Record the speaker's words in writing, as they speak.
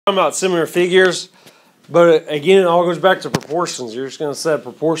Talking about similar figures, but again, it all goes back to proportions. You're just going to set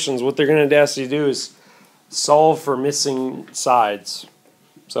proportions. What they're going to ask you to do is solve for missing sides.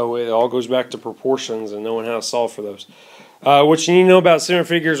 So it all goes back to proportions and knowing how to solve for those. What you need to know about similar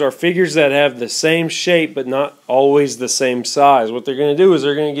figures are figures that have the same shape but not always the same size. What they're going to do is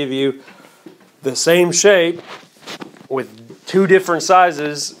they're going to give you the same shape with two different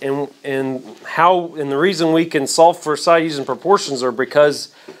sizes, and the reason we can solve for side using proportions are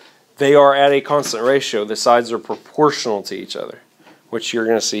because they are at a constant ratio. The sides are proportional to each other, which you're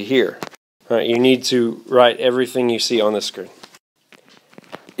going to see here. All right, you need to write everything you see on the screen.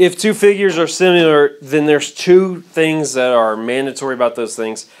 If two figures are similar, then there's two things that are mandatory about those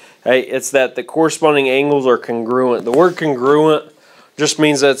things. Hey, it's that the corresponding angles are congruent. The word congruent just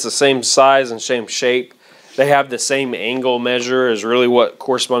means that it's the same size and same shape. They have the same angle measure is really what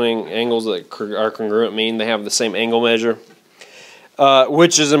corresponding angles that are congruent mean. They have the same angle measure,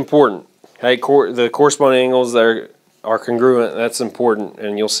 which is important. Hey, the corresponding angles that are congruent, that's important,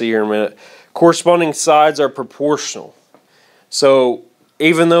 and you'll see here in a minute. Corresponding sides are proportional. So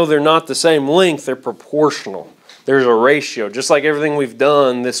even though they're not the same length, they're proportional. There's a ratio. Just like everything we've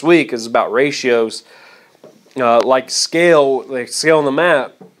done this week is about ratios. Like scale on the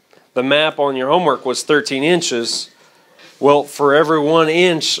map. The map on your homework was 13 inches. Well, for every 1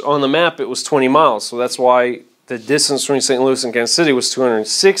 inch on the map, it was 20 miles. So that's why the distance between St. Louis and Kansas City was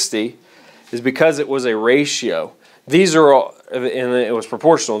 260, is because it was a ratio. These are all, and it was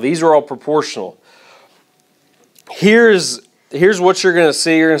proportional. These are all proportional. Here's what you're going to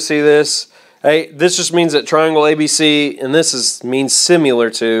see. You're going to see this. Hey, this just means that triangle ABC, and this means similar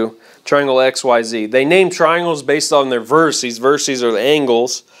to triangle XYZ. They name triangles based on their vertices. Vertices are the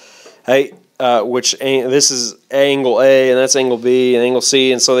angles. Hey, this is angle A, and that's angle B, and angle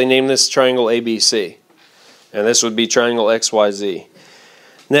C, and so they name this triangle ABC. And this would be triangle XYZ.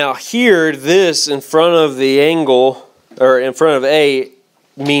 Now here, this in front of the angle, or in front of A,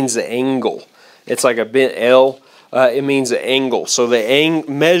 means the angle. It's like a bent L. It means the angle. So the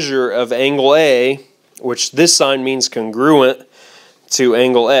measure of angle A, which this sign means congruent to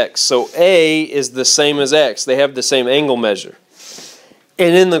angle X. So A is the same as X. They have the same angle measure.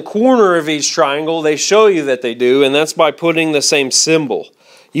 And in the corner of each triangle, they show you that they do, and that's by putting the same symbol.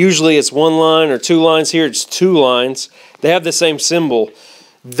 Usually it's one line or two lines. Here it's two lines. They have the same symbol.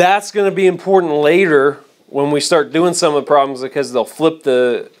 That's going to be important later when we start doing some of the problems, because they'll flip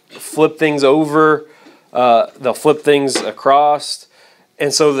things over, they'll flip things across,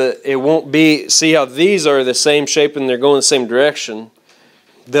 and so that it won't be, see how these are the same shape and they're going the same direction.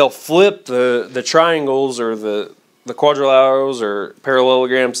 They'll flip the triangles or the quadrilaterals or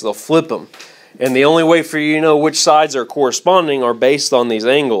parallelograms, they'll flip them. And the only way for you to know which sides are corresponding are based on these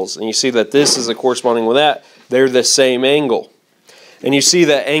angles. And you see that this is corresponding with that. They're the same angle. And you see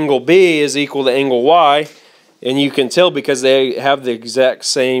that angle B is equal to angle Y. And you can tell because they have the exact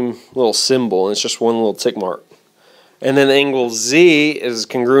same little symbol. And it's just one little tick mark. And then angle Z is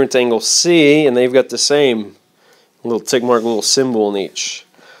congruent to angle C. And they've got the same little tick mark, little symbol in each.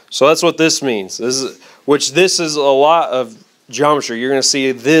 So that's what this means. This is a lot of geometry. You're going to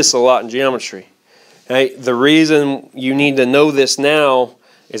see this a lot in geometry. Okay? The reason you need to know this now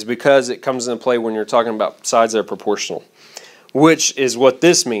is because it comes into play when you're talking about sides that are proportional, which is what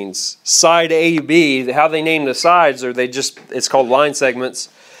this means. Side AB, how they name the sides, it's called line segments.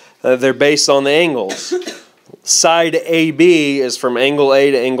 They're based on the angles. Side AB is from angle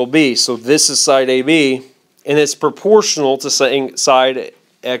A to angle B. So this is side AB, and it's proportional to side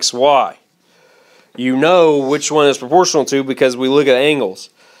XY. You know which one is proportional to because we look at angles.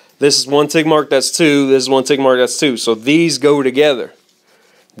 This is one tick mark, that's 2. This is one tick mark, that's 2. So these go together.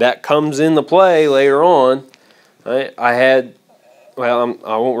 That comes into play later on. Right? I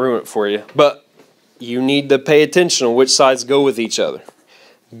won't ruin it for you, but you need to pay attention to which sides go with each other.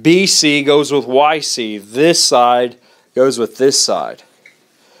 BC goes with YC. This side goes with this side.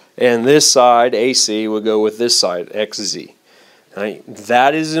 And this side, AC, would go with this side, XZ. Right?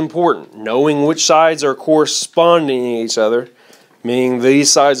 That is important. Knowing which sides are corresponding to each other, meaning these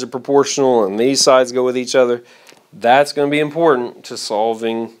sides are proportional and these sides go with each other, that's going to be important to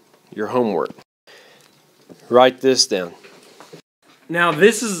solving your homework. Write this down. Now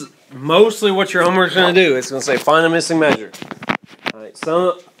this is mostly what your homework is going to do. It's going to say find a missing measure. All right,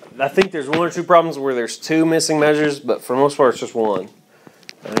 I think there's one or two problems where there's two missing measures, but for the most part it's just one.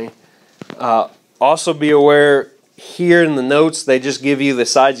 Okay? Also be aware, here in the notes they just give you the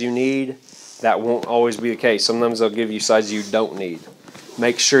sides you need. That won't always be the case. Sometimes they'll give you sides you don't need.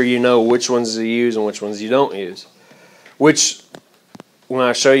 Make sure you know which ones to use and which ones you don't use. Which, when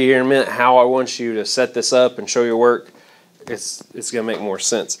I show you here in a minute how I want you to set this up and show your work, it's going to make more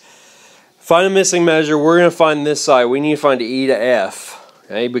sense. Find a missing measure. We're going to find this side. We need to find E to F,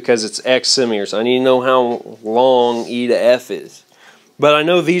 okay, because it's X centimeters. I need to know how long E to F is. But I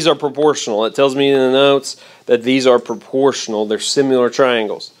know these are proportional. It tells me in the notes that these are proportional. They're similar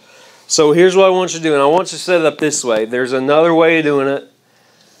triangles. So here's what I want you to do, and I want you to set it up this way. There's another way of doing it,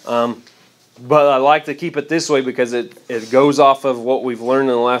 but I like to keep it this way because it goes off of what we've learned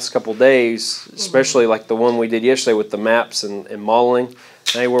in the last couple days, especially like the one we did yesterday with the maps and modeling,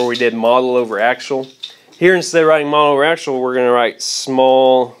 where we did model over actual. Here, instead of writing model over actual, we're going to write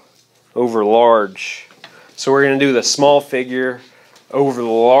small over large. So we're going to do the small figure over the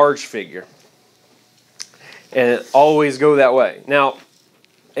large figure. And always go that way. Now,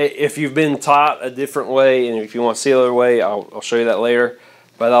 if you've been taught a different way, and if you want to see another way, I'll show you that later.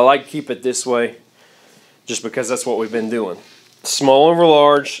 But I like to keep it this way just because that's what we've been doing. Small over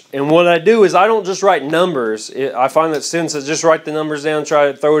large. And what I do is I don't just write numbers. I find that students that just write the numbers down,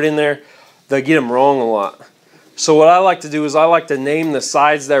 try to throw it in there, they get them wrong a lot. So what I like to do is I like to name the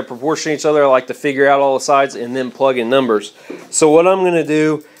sides that are proportional to each other. I like to figure out all the sides and then plug in numbers. So what I'm going to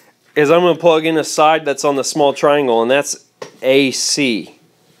do is I'm going to plug in a side that's on the small triangle, and that's AC.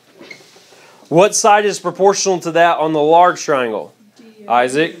 What side is proportional to that on the large triangle? DF.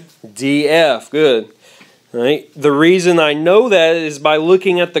 Isaac? DF. Good. All right. The reason I know that is by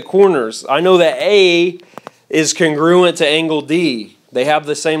looking at the corners. I know that A is congruent to angle D. They have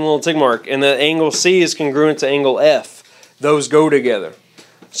the same little tick mark. And the angle C is congruent to angle F. Those go together.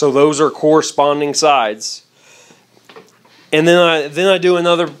 So those are corresponding sides. And then I do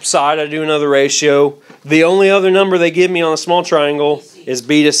another side. I do another ratio. The only other number they give me on a small triangle is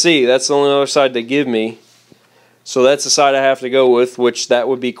B to C. That's the only other side they give me. So that's the side I have to go with, which that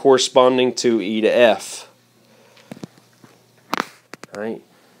would be corresponding to E to F. All right.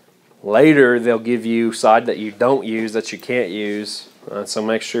 Later, they'll give you side that you don't use, that you can't use. So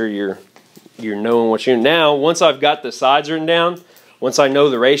make sure you're knowing what you're... Now, once I've got the sides written down, once I know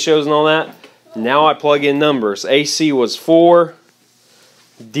the ratios and all that, now I plug in numbers. AC was 4,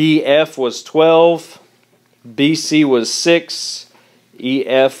 DF was 12, BC was 6,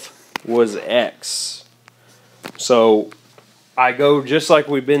 EF was X. So I go just like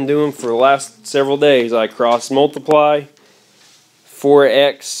we've been doing for the last several days. I cross multiply.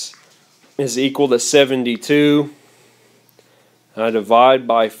 4x is equal to 72. I divide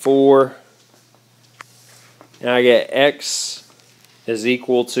by 4. And I get x is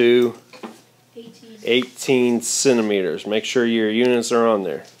equal to 18 centimeters. Make sure your units are on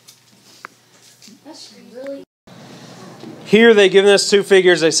there. Here they've given us two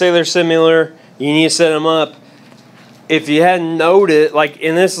figures. They say they're similar. You need to set them up. If you hadn't noted, like,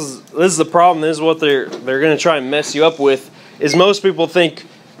 and this is the problem. This is what they're going to try and mess you up with. Is most people think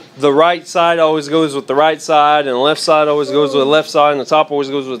the right side always goes with the right side, and the left side always goes with the left side, and the top always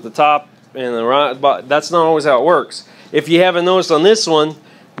goes with the top, and the right. But that's not always how it works. If you haven't noticed on this one,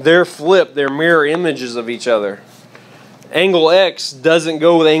 they're flipped. They're mirror images of each other. Angle X doesn't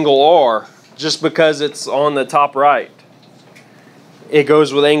go with angle R just because it's on the top right. It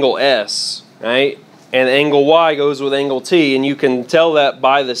goes with angle S, right? And angle Y goes with angle T, and you can tell that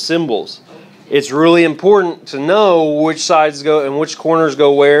by the symbols. It's really important to know which sides go and which corners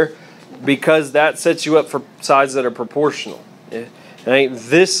go where, because that sets you up for sides that are proportional. Right?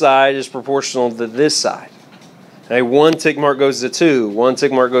 This side is proportional to this side. Right? One tick mark goes to 2. One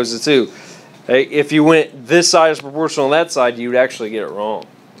tick mark goes to 2. Right? If you went this side is proportional to that side, you would actually get it wrong.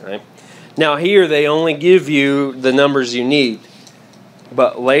 Right? Now here they only give you the numbers you need.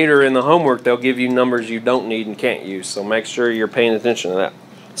 But later in the homework they'll give you numbers you don't need and can't use. So make sure you're paying attention to that.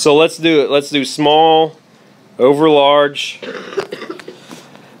 So let's do it. Let's do small over large.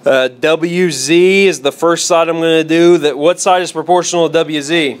 WZ is the first side I'm going to do. What side is proportional to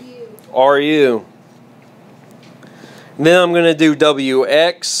WZ? RU. Then I'm going to do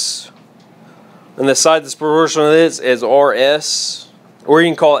WX. And the side that's proportional to this is RS. Or you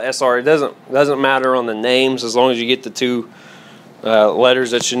can call it SR. It doesn't matter on the names as long as you get the two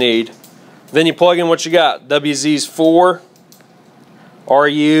letters that you need. Then you plug in what you got. WZ is 4.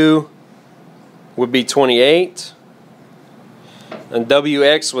 RU would be 28. And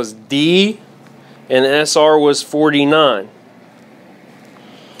WX was D. And SR was 49.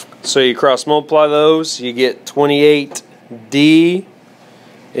 So you cross multiply those. You get 28D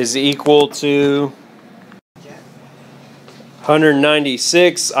is equal to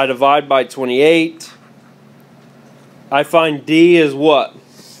 196. I divide by 28. I find D is what?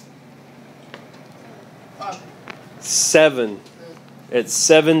 7. It's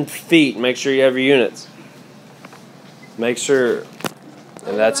 7 feet. Make sure you have your units. Make sure,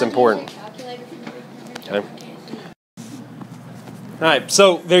 and that's important. Okay. Alright,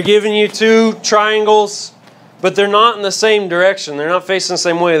 so they're giving you two triangles, but they're not in the same direction. They're not facing the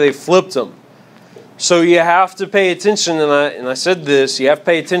same way. They flipped them. So you have to pay attention, and I said this, you have to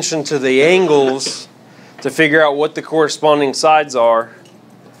pay attention to the angles to figure out what the corresponding sides are,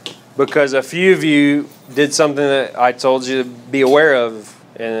 because a few of you did something that I told you to be aware of,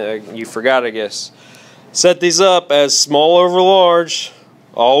 and you forgot, I guess. Set these up as small over large.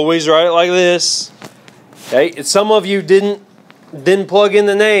 Always write it like this. Okay, and some of you didn't plug in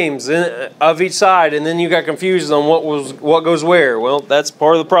the names of each side, and then you got confused on what goes where. Well, that's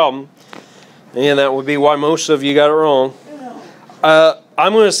part of the problem, and that would be why most of you got it wrong.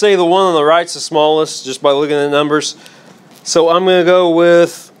 I'm going to say the one on the right's the smallest just by looking at the numbers. So I'm going to go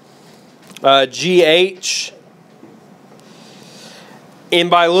with GH. And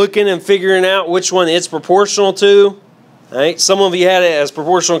by looking and figuring out which one it's proportional to, right? Some of you had it as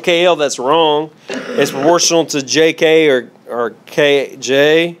proportional to KL. That's wrong. It's proportional to JK or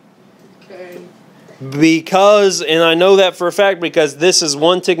KJ. Okay. Because, and I know that for a fact because this is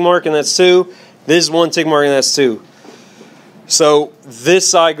one tick mark and that's 2. This is one tick mark and that's 2. So this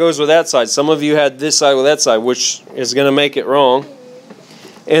side goes with that side. Some of you had this side with that side, which is going to make it wrong.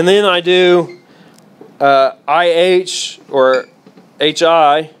 And then I do IH or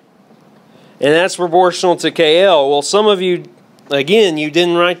HI, and that's proportional to KL. Well, some of you, again, you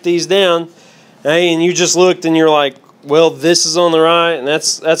didn't write these down, and you just looked and you're like, well, this is on the right, and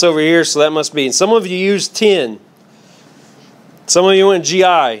that's over here, so that must be. And some of you used 10. Some of you went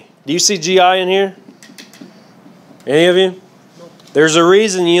GI. Do you see GI in here? Any of you? There's a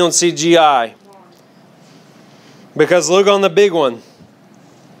reason you don't see GI. Because look on the big one.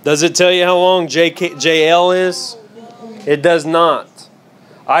 Does it tell you how long JL is? It does not.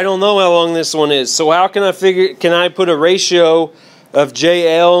 I don't know how long this one is. So how can I figure, can I put a ratio of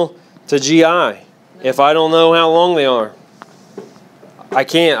JL to GI if I don't know how long they are? I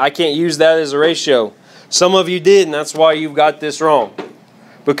can't use that as a ratio. Some of you did, and that's why you've got this wrong.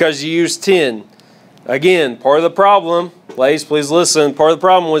 Because you used 10. Again, part of the problem, ladies, please listen, part of the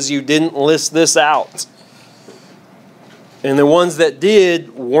problem was you didn't list this out. And the ones that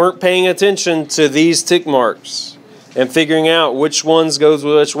did weren't paying attention to these tick marks and figuring out which ones goes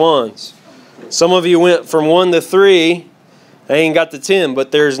with which ones. Some of you went from 1 to 3 and got to 10,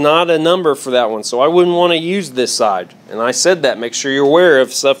 but there's not a number for that one. So I wouldn't want to use this side. And I said that. Make sure you're aware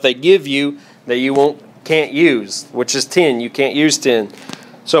of stuff they give you that you can't use, which is 10. You can't use 10.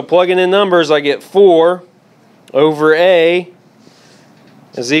 So plugging in numbers, I get 4 over A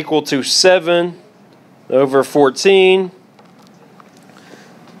is equal to 7 over 14.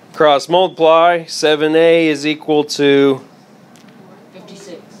 Cross multiply, 7A is equal to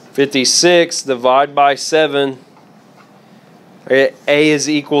 56. Divide by 7. A is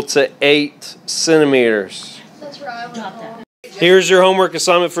equal to 8 centimeters. That's right. Here's your homework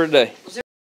assignment for today.